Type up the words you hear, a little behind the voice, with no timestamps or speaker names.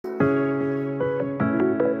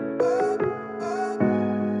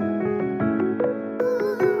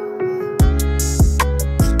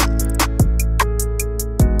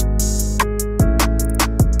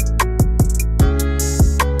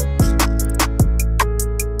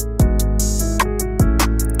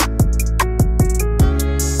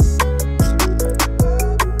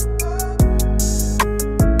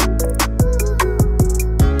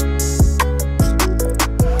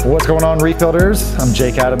going on, Reef Builders? I'm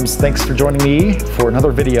Jake Adams. Thanks for joining me for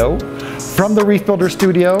another video from the Reef Builder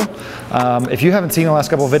Studio. If you haven't seen the last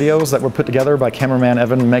couple of videos that were put together by cameraman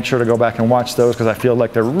Evan, make sure to go back and watch those because I feel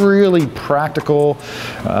like they're really practical,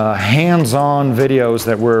 hands-on videos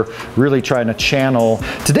that we're really trying to channel.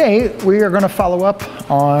 Today, we are going to follow up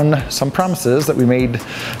on some promises that we made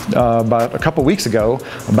about a couple weeks ago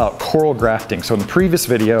about coral grafting. So in the previous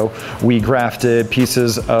video, we grafted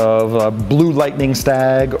pieces of Blue Lightning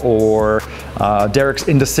Stag or Derek's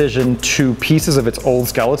Indecision to pieces of its old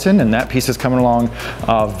skeleton, and that piece is coming along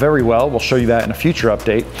very well. We'll show you that in a future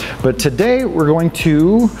update. But today we're going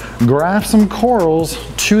to graft some corals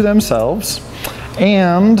to themselves,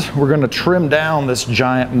 and we're going to trim down this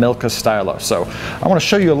giant Milka Stylo. So I want to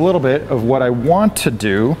show you a little bit of what I want to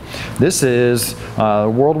do. This is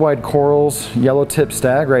Worldwide Corals Yellow Tip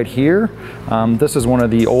Stag right here. This is one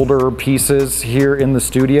of the older pieces here in the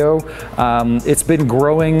studio. It's been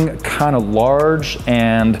growing kind of large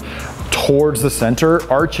and towards the center,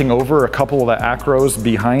 arching over a couple of the acros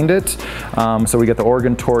behind it. So we get the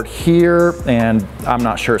Oregon Tort here, and I'm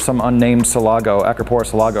not sure, some unnamed Salago, Acropora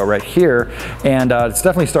Salago right here. And it's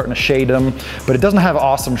definitely starting to shade them, but it doesn't have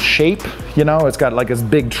awesome shape. You know, it's got like this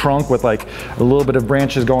big trunk with like a little bit of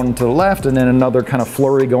branches going to the left and then another kind of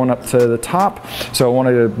flurry going up to the top. So I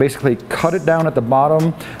wanted to basically cut it down at the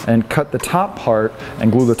bottom and cut the top part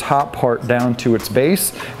and glue the top part down to its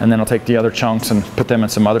base. And then I'll take the other chunks and put them in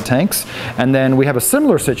some other tanks. And then we have a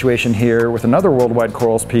similar situation here with another Worldwide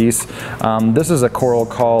Corals piece. This is a coral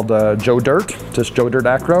called Joe Dirt, just Joe Dirt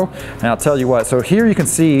Acro. And I'll tell you what, so here you can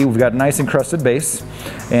see we've got a nice encrusted base,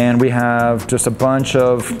 and we have just a bunch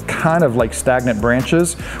of kind of like stagnant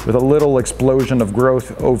branches with a little explosion of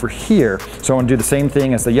growth over here. So I want to do the same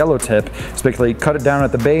thing as the yellow tip. It's basically cut it down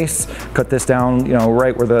at the base, cut this down, you know,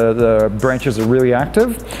 right where the branches are really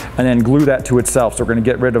active, and then glue that to itself. So we're going to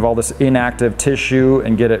get rid of all this inactive tissue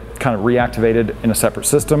and get it kind of reactivated in a separate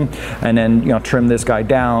system, and then, you know, trim this guy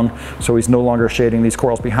down so he's no longer shading these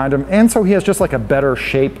corals behind him, and so he has just like a better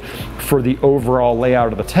shape for the overall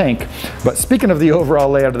layout of the tank. But speaking of the overall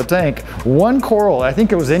layout of the tank, one coral, I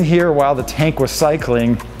think it was in here while the tank was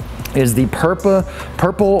cycling, is the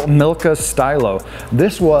purple Milka Stylo.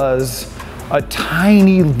 This was a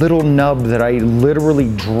tiny little nub that I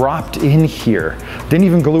literally dropped in here. Didn't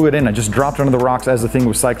even glue it in, I just dropped it under the rocks as the thing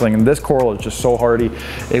was cycling. And this coral is just so hardy.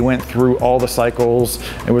 It went through all the cycles.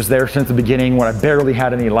 It was there since the beginning when I barely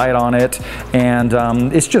had any light on it. And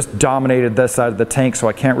it's just dominated this side of the tank, so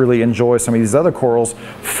I can't really enjoy some of these other corals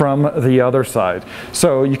from the other side.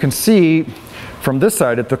 So you can see from this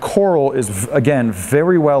side, the coral is, again,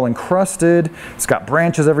 very well encrusted. It's got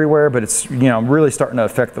branches everywhere, but it's, you know, really starting to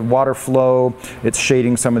affect the water flow. It's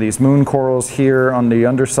shading some of these moon corals here on the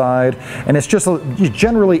underside. And it's just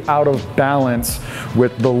generally out of balance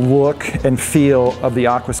with the look and feel of the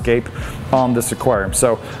aquascape on this aquarium.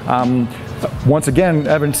 So once again,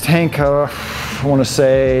 Evan's tank, I want to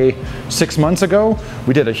say 6 months ago,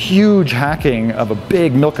 we did a huge hacking of a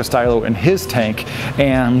big Milka Stylo in his tank,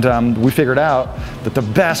 and we figured out that the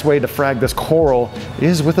best way to frag this coral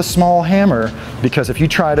is with a small hammer, because if you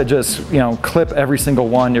try to just, you know, clip every single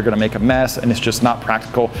one, you're going to make a mess, and it's just not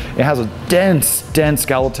practical. It has a dense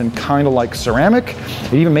skeleton, kind of like ceramic.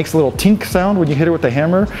 It even makes a little tink sound when you hit it with the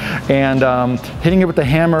hammer, and hitting it with the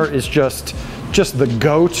hammer is just the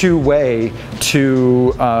go-to way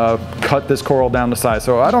to cut this coral down to size.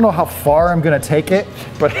 So I don't know how far I'm gonna take it,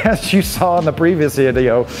 but as you saw in the previous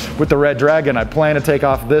video with the red dragon, I planned to take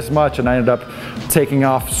off this much and I ended up taking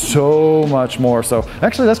off so much more. So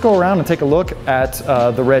actually, let's go around and take a look at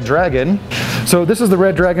the red dragon. So this is the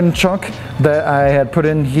red dragon chunk that I had put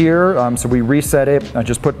in here. So we reset it. I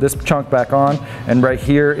just put this chunk back on, and right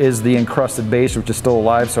here is the encrusted base, which is still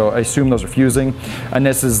alive. So I assume those are fusing. And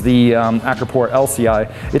this is the Acropora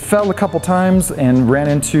LCI. It fell a couple times and ran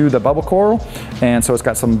into the bubble coral, and so it's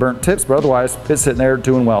got some burnt tips, but otherwise it's sitting there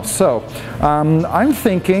doing well. So I'm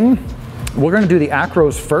thinking we're going to do the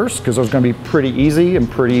acros first because those are going to be pretty easy and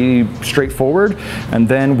pretty straightforward, and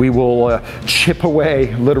then we will chip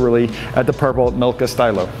away literally at the purple Milka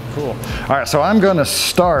Stylo. Cool. All right, so I'm going to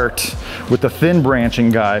start with the thin branching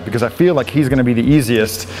guy because I feel like he's going to be the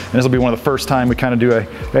easiest, and this will be one of the first time we kind of do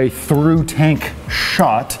a through tank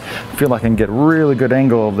shot. I feel like I can get a really good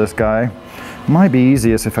angle of this guy. Might be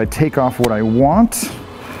easiest if I take off what I want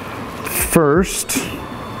first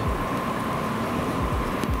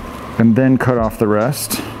and then cut off the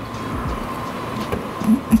rest.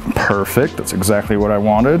 Perfect, that's exactly what I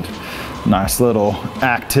wanted. Nice little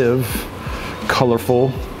active,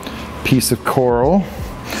 colorful piece of coral.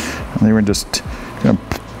 And then we're just gonna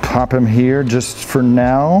pop him here just for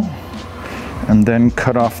now. and then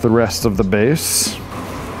cut off the rest of the base.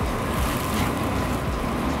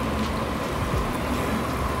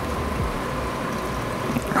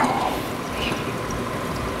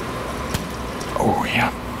 Oh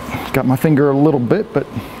yeah, got my finger a little bit, but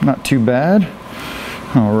not too bad.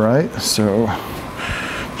 All right, so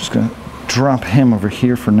just gonna drop him over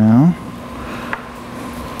here for now.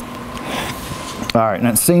 All right,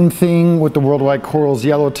 now same thing with the Worldwide Corals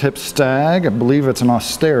Yellow Tip Stag. I believe it's an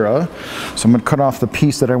Austera. So I'm gonna cut off the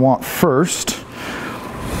piece that I want first.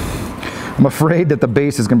 I'm afraid that the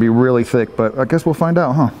base is gonna be really thick, but I guess we'll find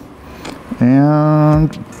out, huh?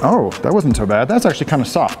 And, oh, that wasn't so bad. That's actually kind of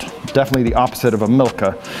soft. Definitely the opposite of a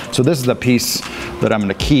Milka. So this is the piece that I'm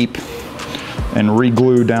gonna keep and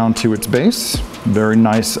re-glue down to its base. Very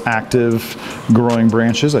nice, active, growing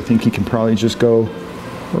branches. I think he can probably just go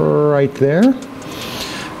right there.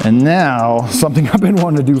 And now, something I've been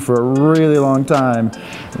wanting to do for a really long time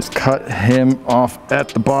is cut him off at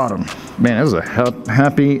the bottom. Man, this is a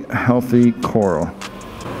happy, healthy coral.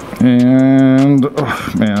 And,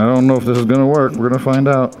 oh, man, I don't know if this is gonna work. We're gonna find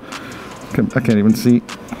out. I can't even see.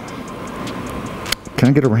 Can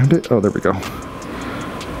I get around it? Oh, there we go.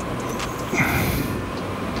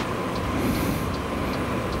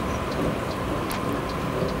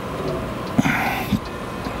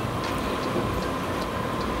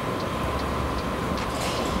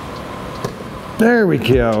 There we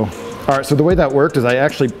go. All right, so the way that worked is I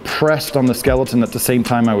actually pressed on the skeleton at the same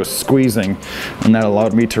time I was squeezing, and that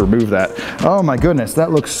allowed me to remove that. Oh my goodness, that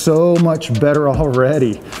looks so much better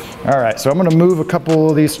already. All right, so I'm gonna move a couple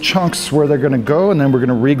of these chunks where they're gonna go, and then we're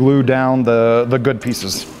gonna re-glue down the good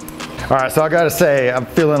pieces. All right, so I gotta say, I'm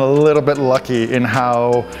feeling a little bit lucky in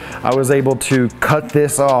how I was able to cut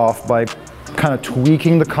this off by kind of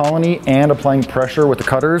tweaking the colony and applying pressure with the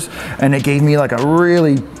cutters, and it gave me like a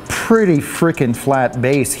really pretty freaking flat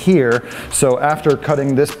base here. So after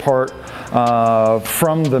cutting this part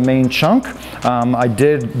from the main chunk, I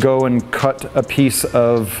did go and cut a piece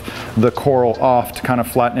of the coral off to kind of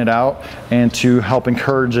flatten it out and to help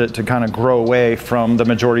encourage it to kind of grow away from the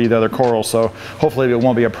majority of the other corals. So hopefully it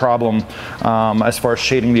won't be a problem as far as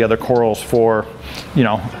shading the other corals for, you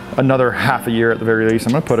know, another half a year at the very least.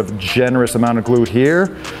 I'm gonna put a generous amount of glue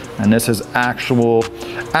here, and this is actual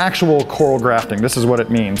coral grafting. This is what it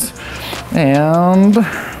means. And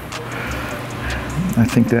I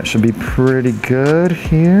think that should be pretty good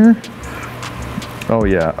here. Oh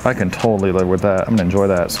yeah, I can totally live with that. I'm gonna enjoy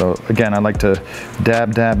that. So again, I like to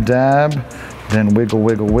dab, dab, dab, then wiggle,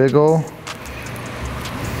 wiggle, wiggle,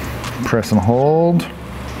 press and hold.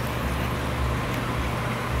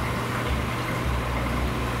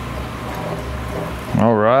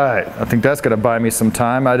 All right, I think that's gonna buy me some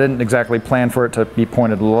time. I didn't exactly plan for it to be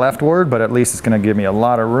pointed leftward, but at least it's gonna give me a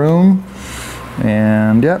lot of room.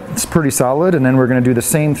 And yeah, it's pretty solid. And then we're gonna do the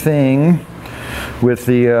same thing with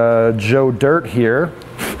the Joe Dirt here,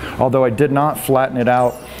 although I did not flatten it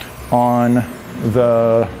out on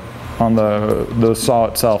the saw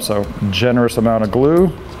itself. So generous amount of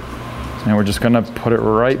glue, and we're just gonna put it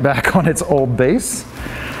right back on its old base.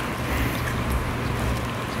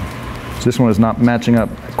 This one is not matching up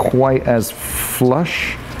quite as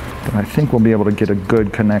flush, but I think we'll be able to get a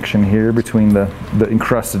good connection here between the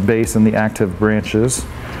encrusted base and the active branches.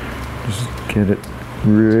 Just get it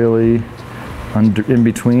really in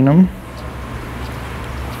between them.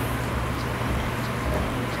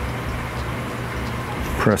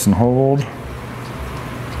 Press and hold.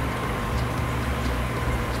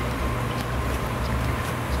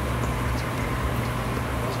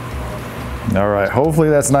 All right, hopefully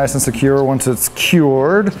that's nice and secure once it's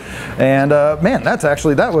cured. And man,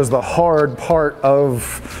 that was the hard part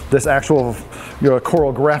of this actual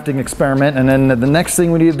coral grafting experiment. And then the next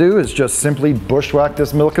thing we need to do is just simply bushwhack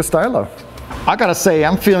this Milka Stylo. I gotta say,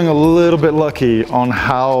 I'm feeling a little bit lucky on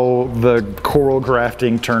how the coral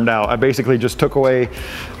grafting turned out. I basically just took away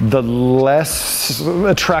the less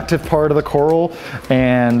attractive part of the coral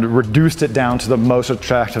and reduced it down to the most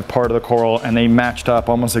attractive part of the coral, and they matched up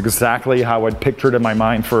almost exactly how I'd pictured in my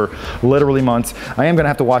mind for literally months. I am gonna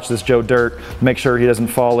have to watch this Joe Dirt, make sure he doesn't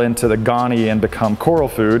fall into the Ghani and become coral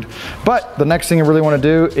food. But the next thing I really wanna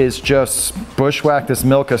do is just bushwhack this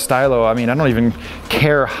Milka Stylo. I mean, I don't even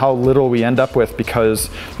care how little we end up with because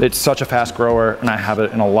it's such a fast grower and I have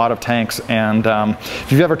it in a lot of tanks. And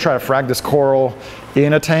if you've ever tried to frag this coral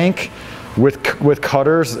in a tank with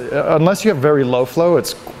cutters, unless you have very low flow,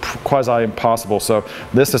 it's quasi impossible. So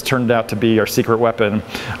this has turned out to be our secret weapon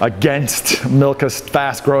against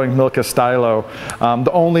fast growing Milka Stylo.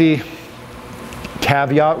 The only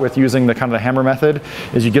caveat with using the kind of the hammer method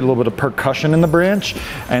is you get a little bit of percussion in the branch,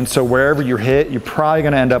 and so wherever you hit, you're probably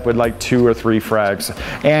going to end up with like 2 or 3 frags.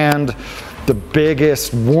 And the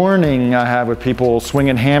biggest warning I have with people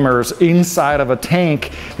swinging hammers inside of a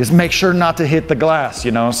tank is make sure not to hit the glass, you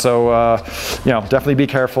know, so you know, definitely be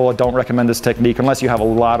careful. I don't recommend this technique unless you have a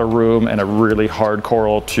lot of room and a really hard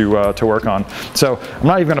coral to work on. So I'm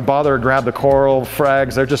not even going to bother to grab the coral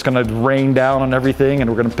frags. They're just going to rain down on everything, and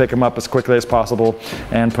we're going to pick them up as quickly as possible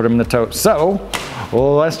and put them in the tote. So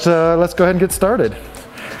let's go ahead and get started.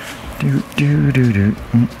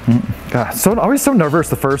 God, so always so nervous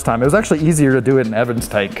the first time. It was actually easier to do it in Evan's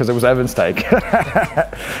tank because it was Evan's tank. All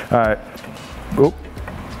right. Boop.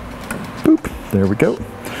 Boop. There we go.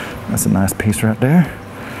 That's a nice piece right there.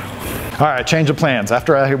 All right, change of plans.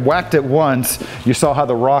 After I whacked it once, you saw how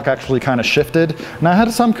the rock actually kind of shifted. And I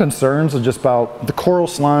had some concerns just about the coral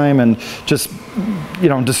slime and just, you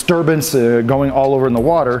know, disturbance going all over in the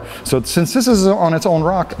water. So since this is on its own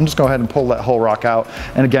rock, I'm just going to go ahead and pull that whole rock out.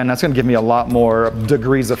 And again, that's going to give me a lot more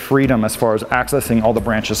degrees of freedom as far as accessing all the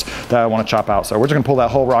branches that I want to chop out. So we're just going to pull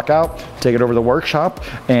that whole rock out, take it over to the workshop,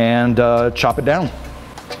 and chop it down.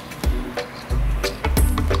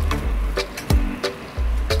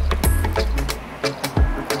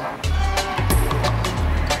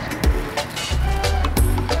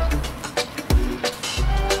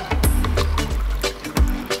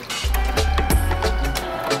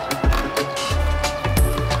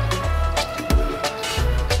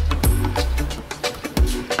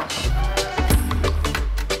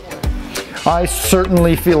 I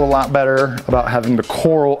certainly feel a lot better about having the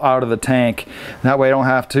coral out of the tank. That way I don't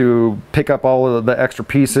have to pick up all of the extra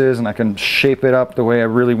pieces, and I can shape it up the way I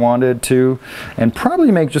really wanted to, and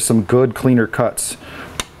probably make just some good cleaner cuts.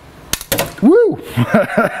 Woo!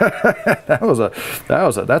 That's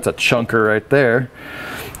a chunker right there.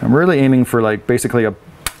 I'm really aiming for like basically a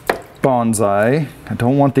bonsai. I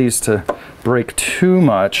don't want these to break too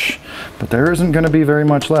much, but there isn't going to be very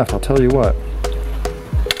much left, I'll tell you what.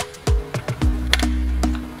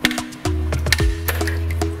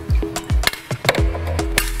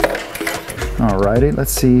 Alrighty,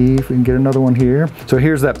 let's see if we can get another one here. So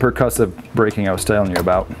here's that percussive breaking I was telling you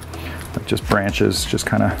about. Like just branches, just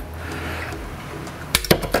kind of.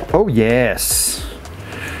 Oh yes.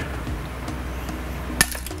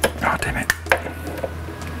 Oh damn it.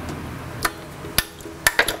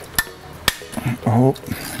 Oh,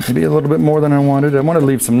 maybe a little bit more than I wanted. I want to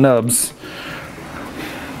leave some nubs.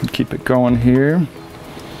 Keep it going here.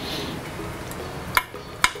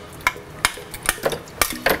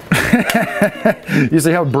 You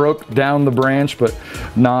see how it broke down the branch, but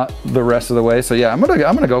not the rest of the way. So yeah, I'm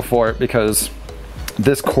gonna go for it because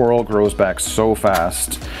this coral grows back so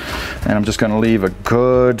fast, and I'm just gonna leave a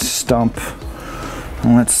good stump.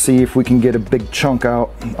 And let's see if we can get a big chunk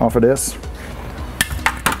out off of this.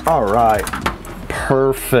 All right,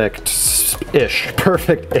 perfect-ish,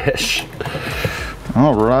 perfect-ish.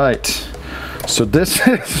 All right, so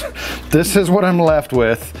this is what I'm left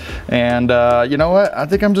with. And you know what? I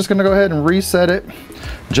think I'm just gonna go ahead and reset it.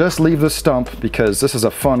 Just leave the stump because this is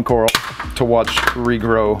a fun coral to watch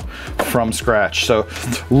regrow from scratch. So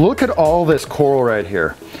look at all this coral right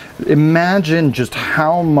here. Imagine just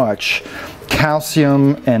how much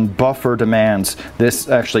calcium and buffer demands this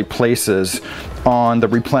actually places on the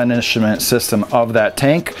replenishment system of that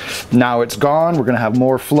tank. Now it's gone, we're gonna have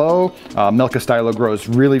more flow. Milka Stylo grows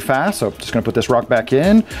really fast, so I'm just gonna put this rock back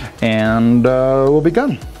in and we'll be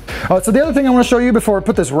done. So the other thing I want to show you before I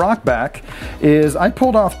put this rock back is I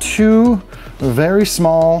pulled off 2 very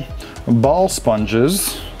small ball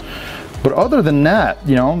sponges. But other than that,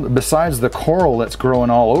 you know, besides the coral that's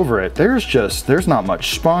growing all over it, there's not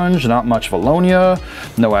much sponge, not much valonia,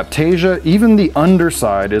 no aptasia. Even the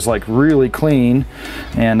underside is like really clean.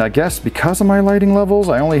 And I guess because of my lighting levels,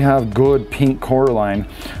 I only have good pink coralline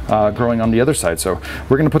growing on the other side. So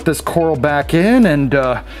we're gonna put this coral back in and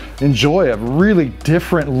enjoy a really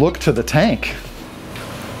different look to the tank.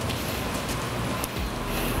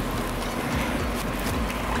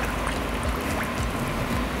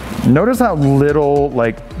 Notice how little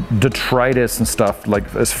like detritus and stuff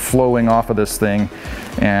like is flowing off of this thing,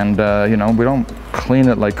 and you know, we don't clean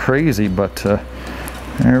it like crazy, but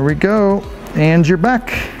there we go, and you're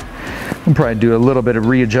back. We'll probably do a little bit of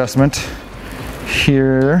readjustment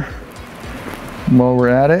here while we're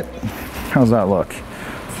at it. How's that look?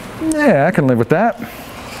 Yeah, I can live with that.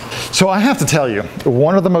 So I have to tell you,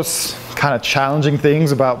 one of the most kind of challenging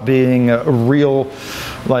things about being a real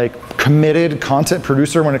like committed content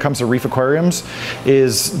producer when it comes to reef aquariums,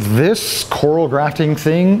 is this coral grafting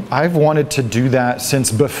thing. I've wanted to do that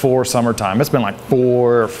since before summertime. It's been like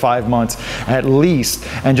 4 or 5 months at least,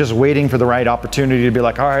 and just waiting for the right opportunity to be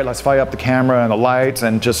like, all right, let's fire up the camera and the lights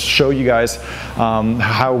and just show you guys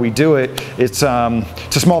how we do it. It's a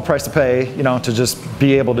small price to pay, you know, to just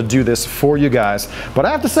be able to do this for you guys. But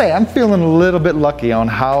I have to say, I'm feeling a little bit lucky on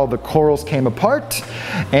how the corals came apart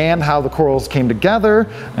and how the corals came together.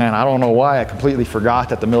 And I don't know why I completely forgot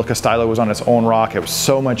that the Milka Stylo was on its own rock. It was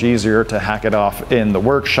so much easier to hack it off in the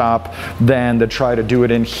workshop than to try to do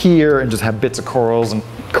it in here and just have bits of corals and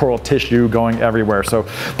coral tissue going everywhere. So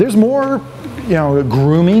there's more, you know,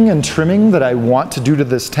 grooming and trimming that I want to do to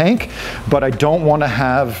this tank, but I don't want to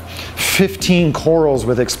have 15 corals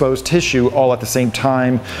with exposed tissue all at the same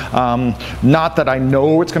time. Not that I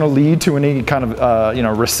know it's going to lead to any kind of you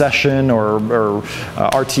know, recession or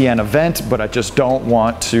RTN event, but I just don't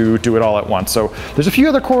want to do it all at once. So there's a few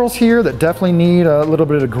other corals here that definitely need a little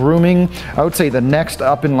bit of grooming. I would say the next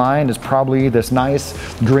up in line is probably this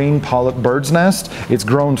nice green polyp bird's nest. It's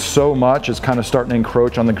grown so much, it's kind of starting to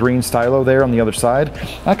encroach on the green stylo there on the other side.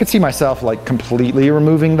 I could see myself like completely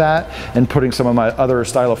removing that and putting some of my other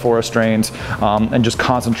stylophora strains and just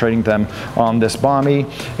concentrating them on this bommy.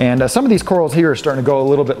 And some of these corals here are starting to go a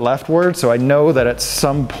little bit leftward, so I know that at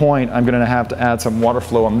some point I'm going to have to add some water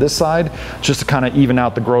flow on this side just to kind of even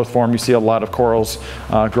out the growth form. You see a lot of corals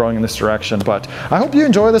growing in this direction. But I hope you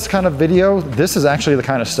enjoy this kind of video. This is actually the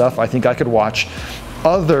kind of stuff I think I could watch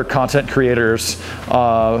other content creators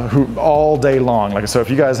who all day long. Like, so if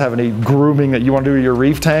you guys have any grooming that you want to do with your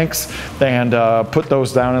reef tanks, and put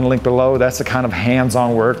those down in the link below. That's the kind of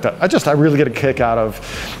hands-on work that I really get a kick out of,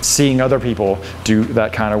 seeing other people do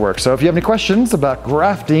that kind of work. So if you have any questions about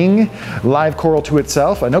grafting live coral to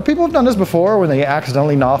itself, I know people have done this before when they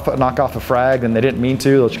accidentally knock off a frag and they didn't mean to.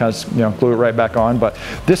 They'll just kind of, you know, glue it right back on. But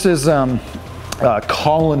this is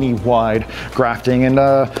colony-wide grafting, and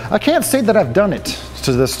I can't say that I've done it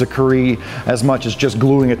to this degree as much as just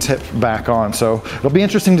gluing a tip back on. So it'll be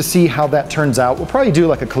interesting to see how that turns out. We'll probably do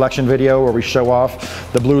like a collection video where we show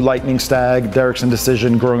off the blue lightning stag, Derrick's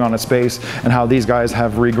Indecision growing on its base, and how these guys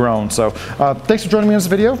have regrown. So thanks for joining me in this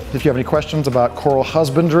video. If you have any questions about coral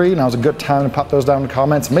husbandry, now's a good time to pop those down in the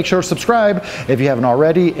comments. Make sure to subscribe if you haven't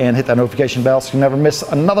already, and hit that notification bell so you never miss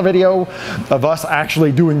another video of us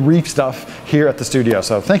actually doing reef stuff here at the studio.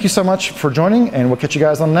 So thank you so much for joining, and we'll catch you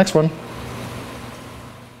guys on the next one.